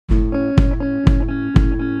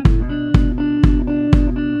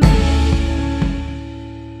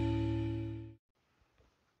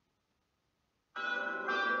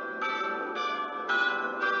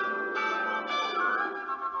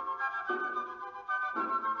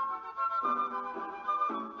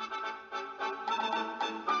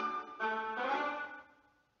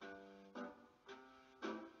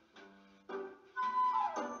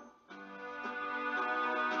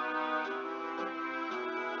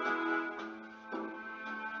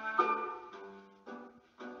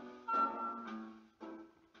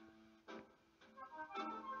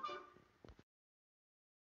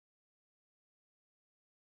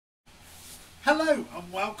Hello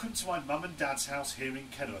and welcome to my mum and dad's house here in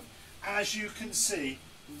Kenilworth. As you can see,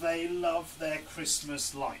 they love their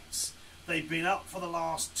Christmas lights. They've been up for the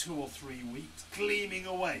last 2 or 3 weeks, gleaming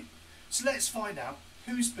away. So let's find out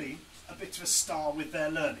who's been a bit of a star with their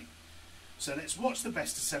learning. So let's watch the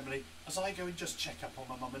best assembly as I go and just check up on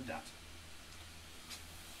my mum and dad.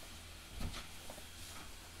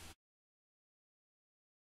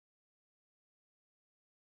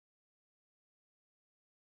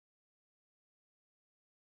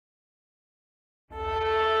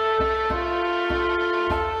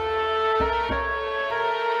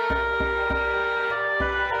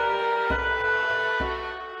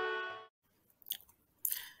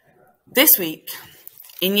 This week,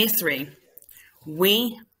 in Year 3,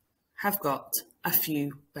 we have got a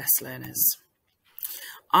few best learners.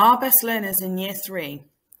 Our best learners in Year 3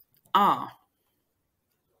 are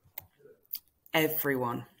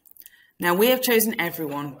everyone. Now, we have chosen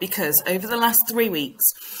everyone because over the last 3 weeks,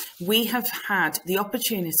 we have had the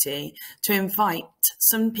opportunity to invite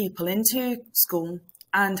some people into school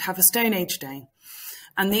and have a Stone Age day.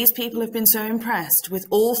 And these people have been so impressed with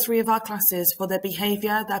all 3 of our classes for their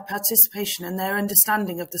behaviour, their participation and their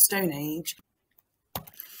understanding of the Stone Age.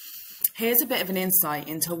 Here's a bit of an insight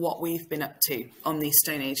into what we've been up to on these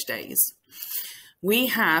Stone Age days. We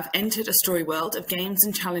have entered a story world of games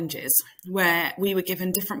and challenges where we were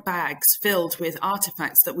given different bags filled with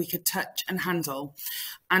artefacts that we could touch and handle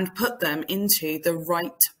and put them into the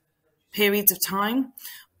right periods of time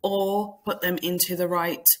or put them into the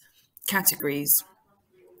right categories.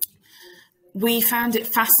 We found it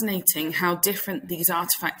fascinating how different these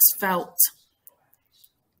artefacts felt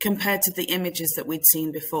compared to the images that we'd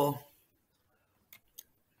seen before.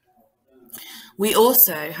 We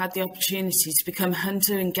also had the opportunity to become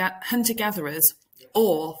hunter-gatherers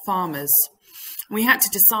or farmers. We had to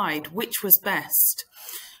decide which was best.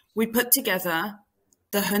 We put together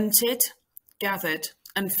the hunted, gathered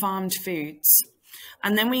and farmed foods,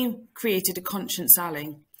 and then we created a conscience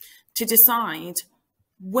alley to decide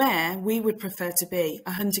where we would prefer to be,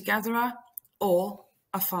 a hunter-gatherer or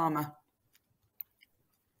a farmer.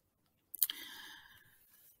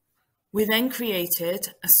 We then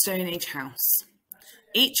created a Stone Age house.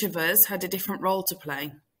 Each of us had a different role to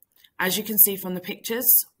play. As you can see from the pictures,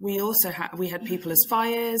 we had people as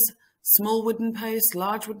fires, small wooden posts,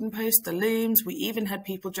 large wooden posts, the looms. We even had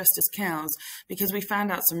people dressed as cows because we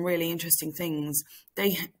found out some really interesting things.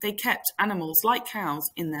 They kept animals like cows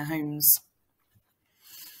in their homes.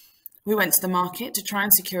 We went to the market to try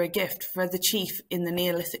and secure a gift for the chief in the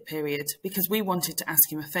Neolithic period because we wanted to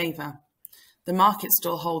ask him a favour. The market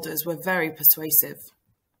stall holders were very persuasive.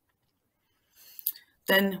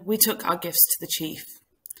 Then we took our gifts to the chief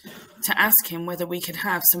to ask him whether we could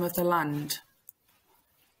have some of the land.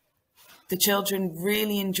 The children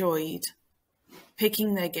really enjoyed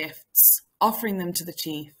picking their gifts, offering them to the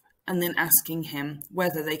chief, and then asking him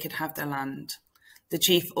whether they could have their land. The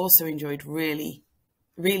chief also really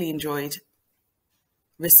enjoyed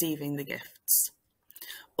receiving the gifts.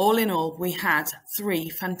 All in all, we had 3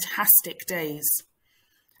 fantastic days,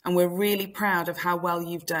 and we're really proud of how well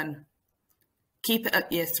you've done. Keep it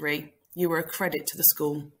up, Year 3. You were a credit to the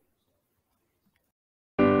school.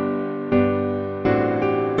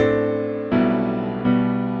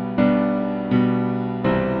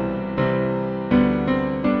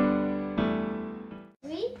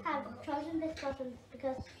 We have chosen this person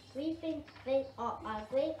because we think they are a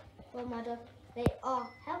great role model. They are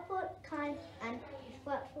helpful, kind, and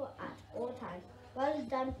respectful at all times. Well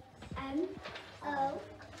done. M-O-N-I-N-A.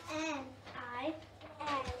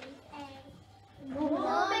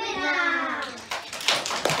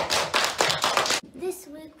 This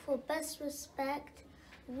week for Best Respect,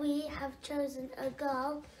 we have chosen a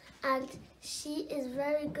girl and she is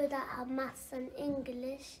very good at her maths and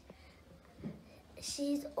English.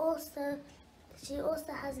 She also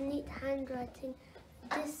has neat handwriting.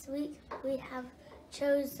 This week we have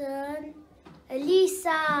chosen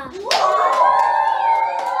Elisa.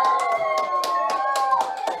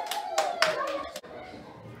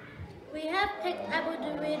 We have picked Abu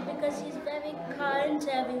Dawood because he's very kind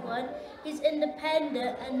to everyone. He's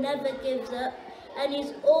independent and never gives up, and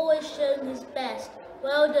he's always shown his best.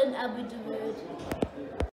 Well done, Abu Dawood.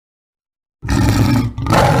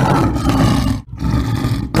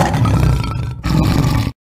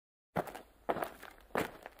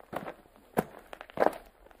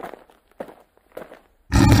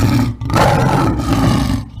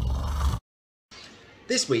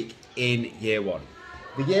 This week in Year 1,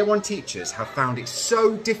 the Year 1 teachers have found it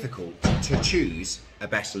so difficult to choose a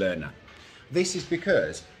best learner. This is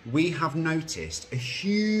because we have noticed a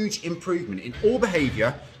huge improvement in all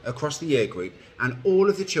behaviour across the year group, and all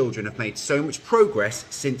of the children have made so much progress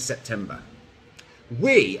since September.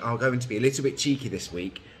 We are going to be a little bit cheeky this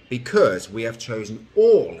week because we have chosen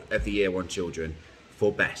all of the Year 1 children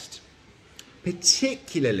for best.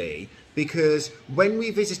 Particularly because when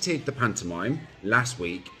we visited the pantomime last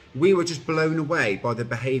week, we were just blown away by the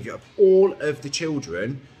behaviour of all of the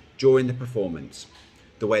children during the performance.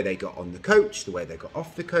 The way they got on the coach, the way they got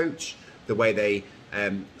off the coach, the way they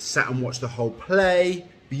sat and watched the whole play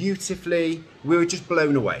beautifully. We were just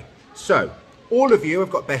blown away. So, all of you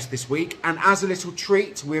have got best this week, and as a little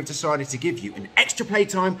treat, we have decided to give you an extra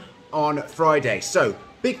playtime on Friday. So,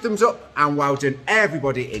 big thumbs up and well done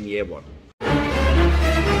everybody in Year 1.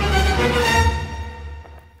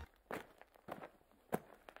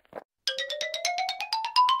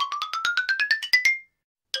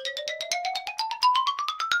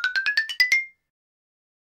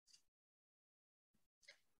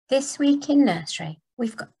 This week in nursery,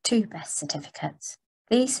 we've got 2 best certificates.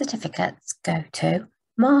 These certificates go to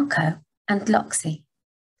Marco and Loxie.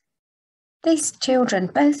 These children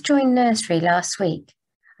both joined nursery last week,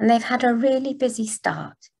 and they've had a really busy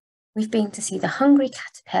start. We've been to see The Hungry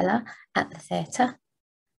Caterpillar at the theatre,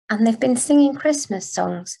 and they've been singing Christmas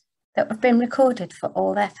songs that have been recorded for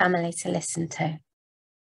all their family to listen to.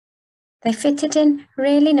 They fitted in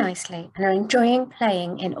really nicely and are enjoying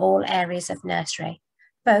playing in all areas of nursery,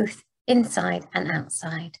 both inside and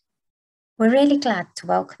outside. We're really glad to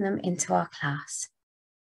welcome them into our class.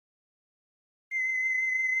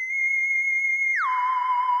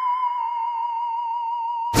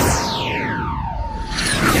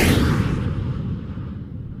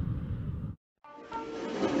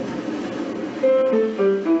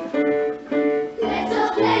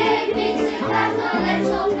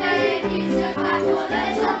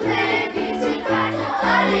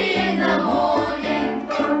 Early in the morning.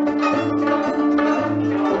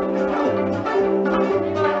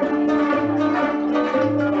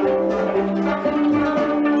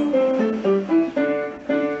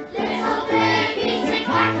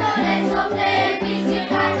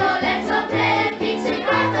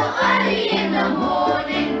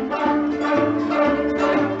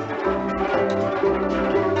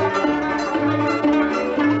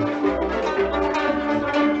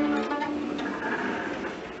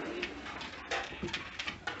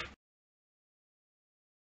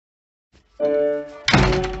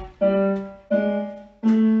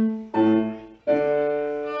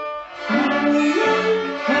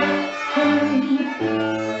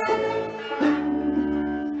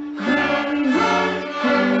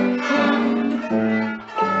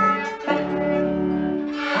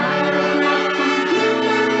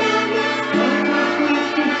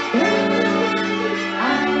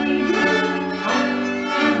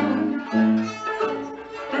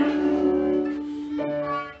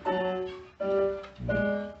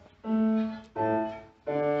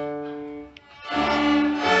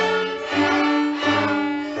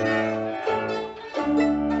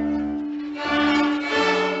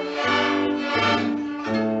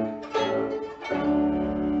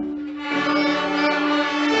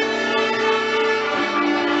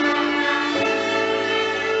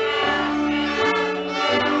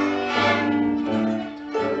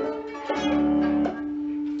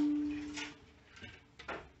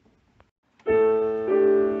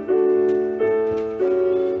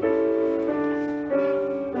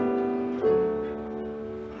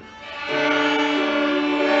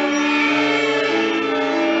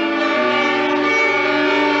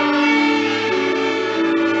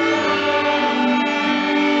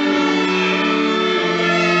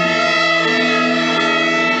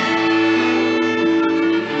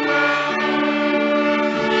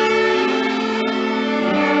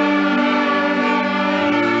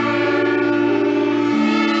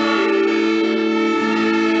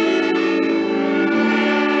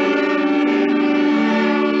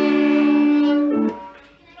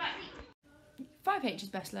 H's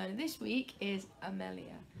best learner this week is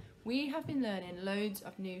Amelia. We have been learning loads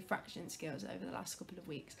of new fraction skills over the last couple of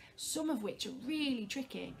weeks, some of which are really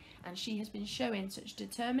tricky, and she has been showing such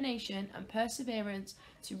determination and perseverance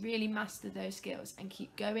to really master those skills and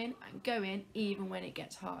keep going and going even when it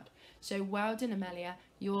gets hard. So well done, Amelia.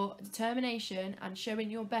 Your determination and showing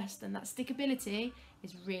your best and that stickability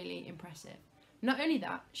is really impressive. Not only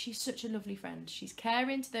that, she's such a lovely friend. She's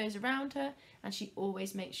caring to those around her, and she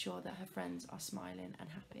always makes sure that her friends are smiling and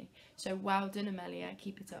happy. So well done, Amelia.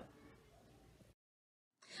 Keep it up.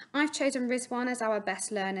 I've chosen Rizwan as our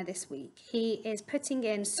best learner this week. He is putting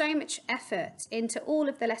in so much effort into all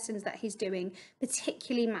of the lessons that he's doing,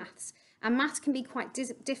 particularly maths. And maths can be quite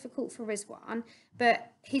difficult for Rizwan,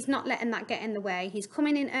 but he's not letting that get in the way. He's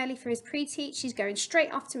coming in early for his pre-teach. He's going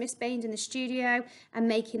straight off to Miss Baines in the studio and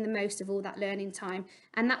making the most of all that learning time.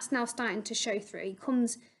 And that's now starting to show through. He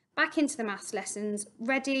comes back into the maths lessons,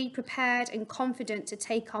 ready, prepared and confident to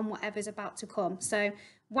take on whatever's about to come. So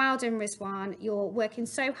well done, Rizwan. You're working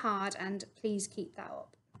so hard and please keep that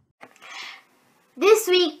up. This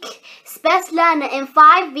week's best learner in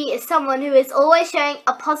 5B is someone who is always showing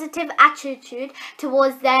a positive attitude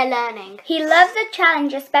towards their learning. He loves the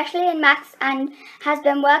challenge, especially in maths, and has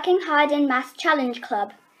been working hard in Maths Challenge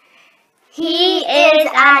Club. He is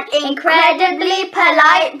an incredibly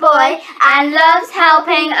polite boy and loves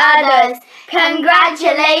helping others.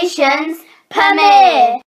 Congratulations,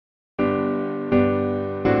 Pamir!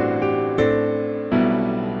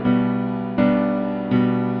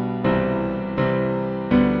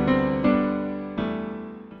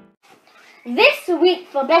 This week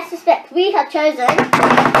for Best Respect we have chosen Hamza!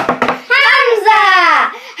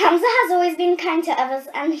 Hamza has always been kind to others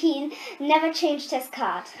and he never changed his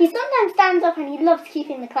card. He sometimes stands up and he loves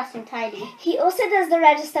keeping the classroom tidy. He also does the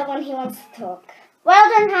register when he wants to talk. Well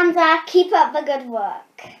done, Hamza. Keep up the good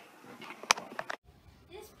work.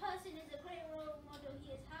 This person is a great role model.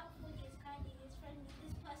 He is helpful, he is kind, he is friendly.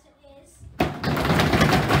 This person is...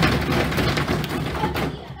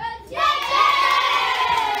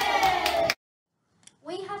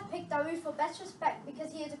 We have picked Dawood for Best Respect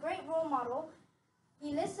because he is a great role model.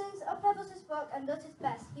 He listens, up-levels his work and does his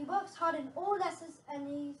best. He works hard in all lessons and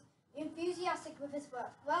he's enthusiastic with his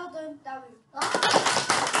work. Well done, Dawood.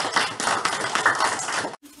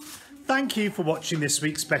 Thank you for watching this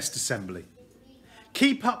week's Best Assembly.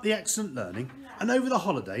 Keep up the excellent learning, and over the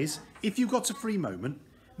holidays, if you've got a free moment,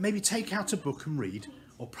 maybe take out a book and read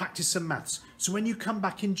or practice some maths, so when you come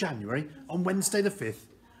back in January on Wednesday the 5th,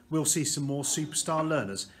 we'll see some more superstar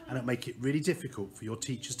learners and it'll make it really difficult for your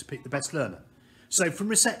teachers to pick the best learner. So from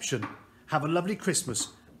reception, have a lovely Christmas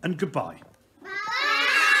and goodbye.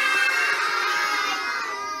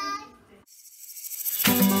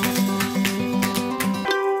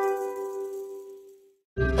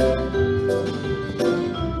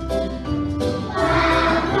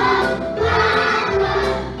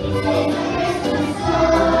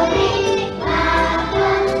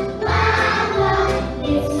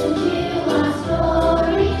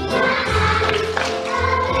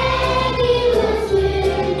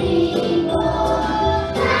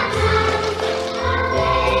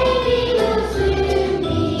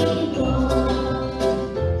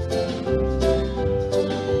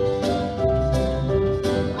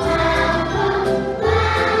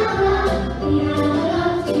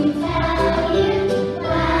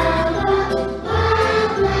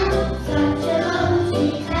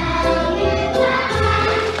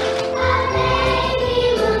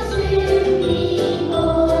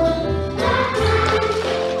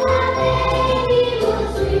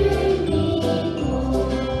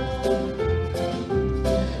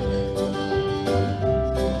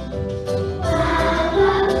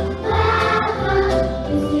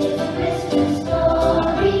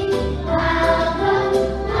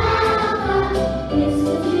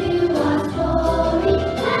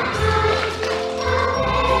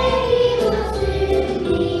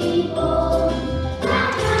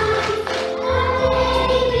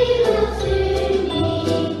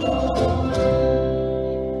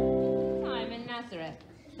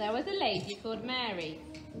 There was a lady called Mary.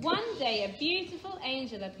 One day a beautiful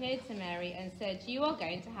angel appeared to Mary and said, "You are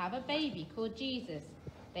going to have a baby called Jesus."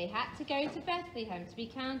 They had to go to Bethlehem to be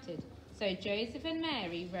counted, so Joseph and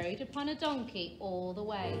Mary rode upon a donkey all the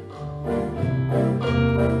way.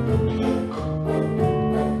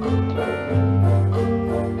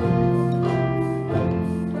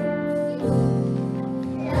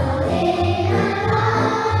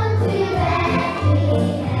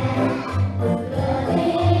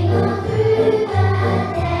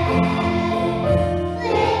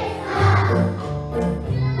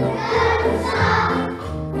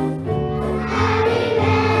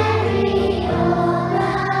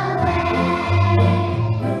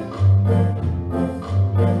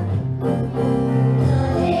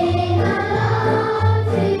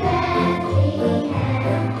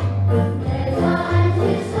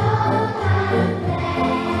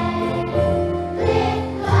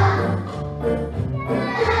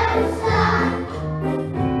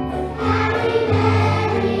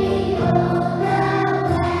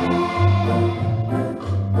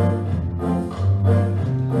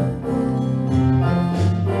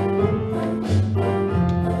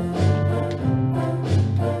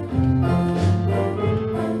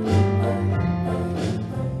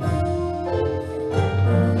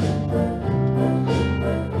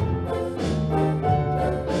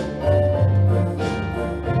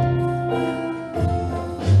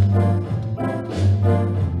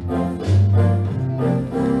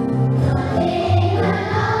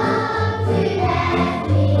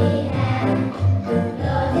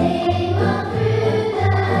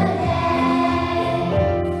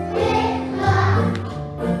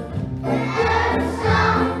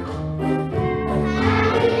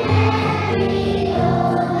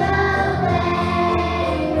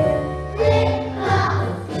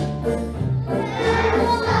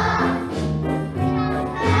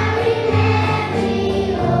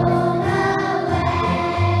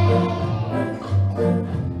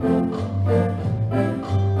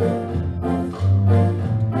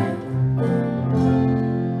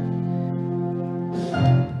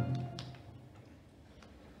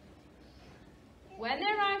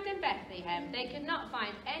 Bethlehem, they could not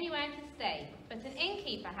find anywhere to stay, but an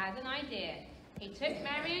innkeeper had an idea. He took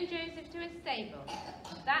Mary and Joseph to a stable.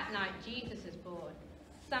 That night Jesus was born.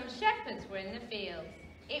 Some shepherds were in the fields.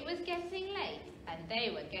 It was getting late, and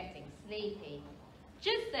they were getting sleepy.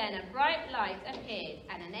 Just then a bright light appeared,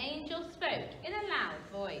 and an angel spoke in a loud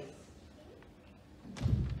voice.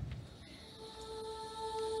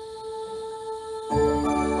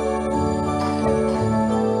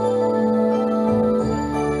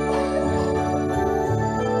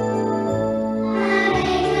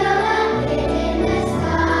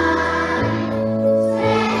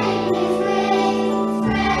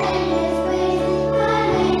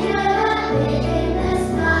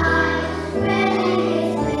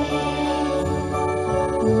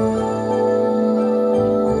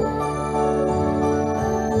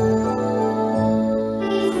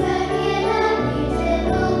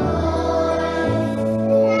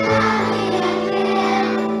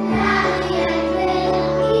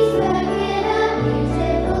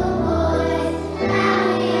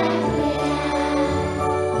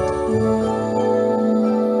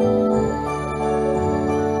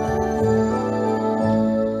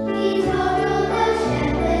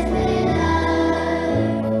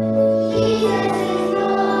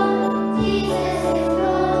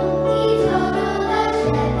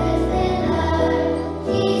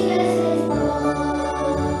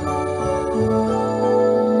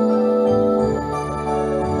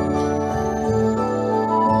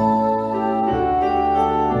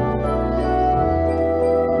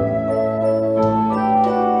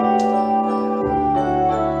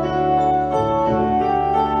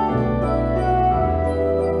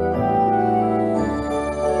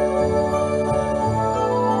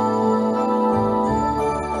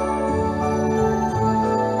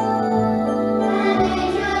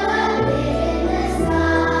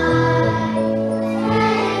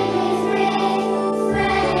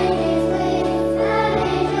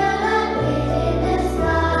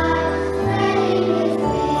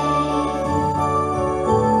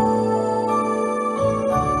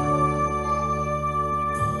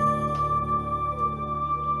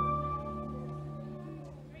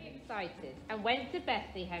 And went to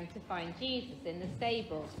Bethlehem to find Jesus in the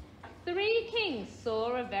stable. 3 kings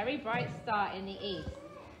saw a very bright star in the east.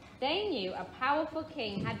 They knew a powerful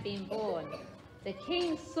king had been born. The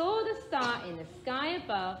kings saw the star in the sky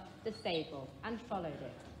above the stable and followed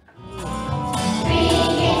it. 3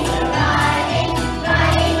 kings were riding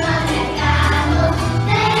on their camels.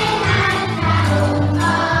 They had traveled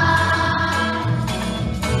far.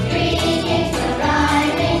 3 kings were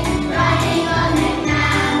riding on their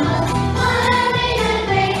camels, following a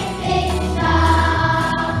great big star.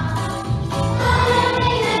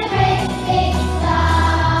 Following a great big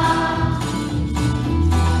star.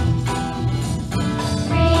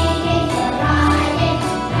 3 kings were riding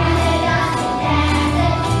through the dusty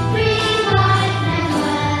desert. 3 wise men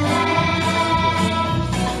were there.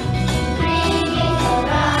 3 kings were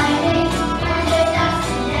riding through the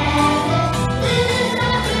dusty desert, with the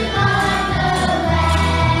stars to guide the way.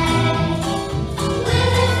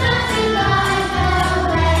 With the stars to guide the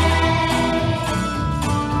way.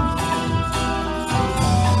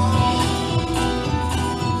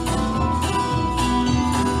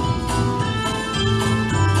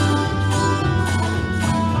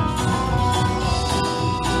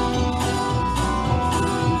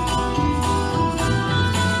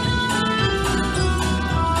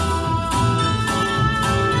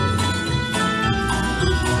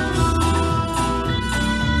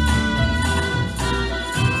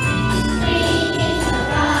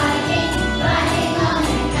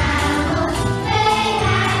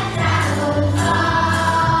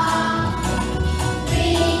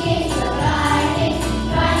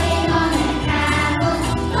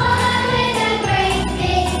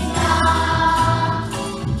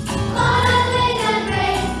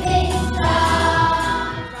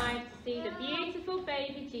 Arrived to see the beautiful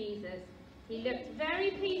baby Jesus. He looked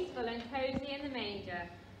very peaceful and cozy in the manger.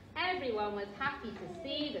 Everyone was happy to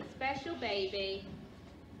see the special baby.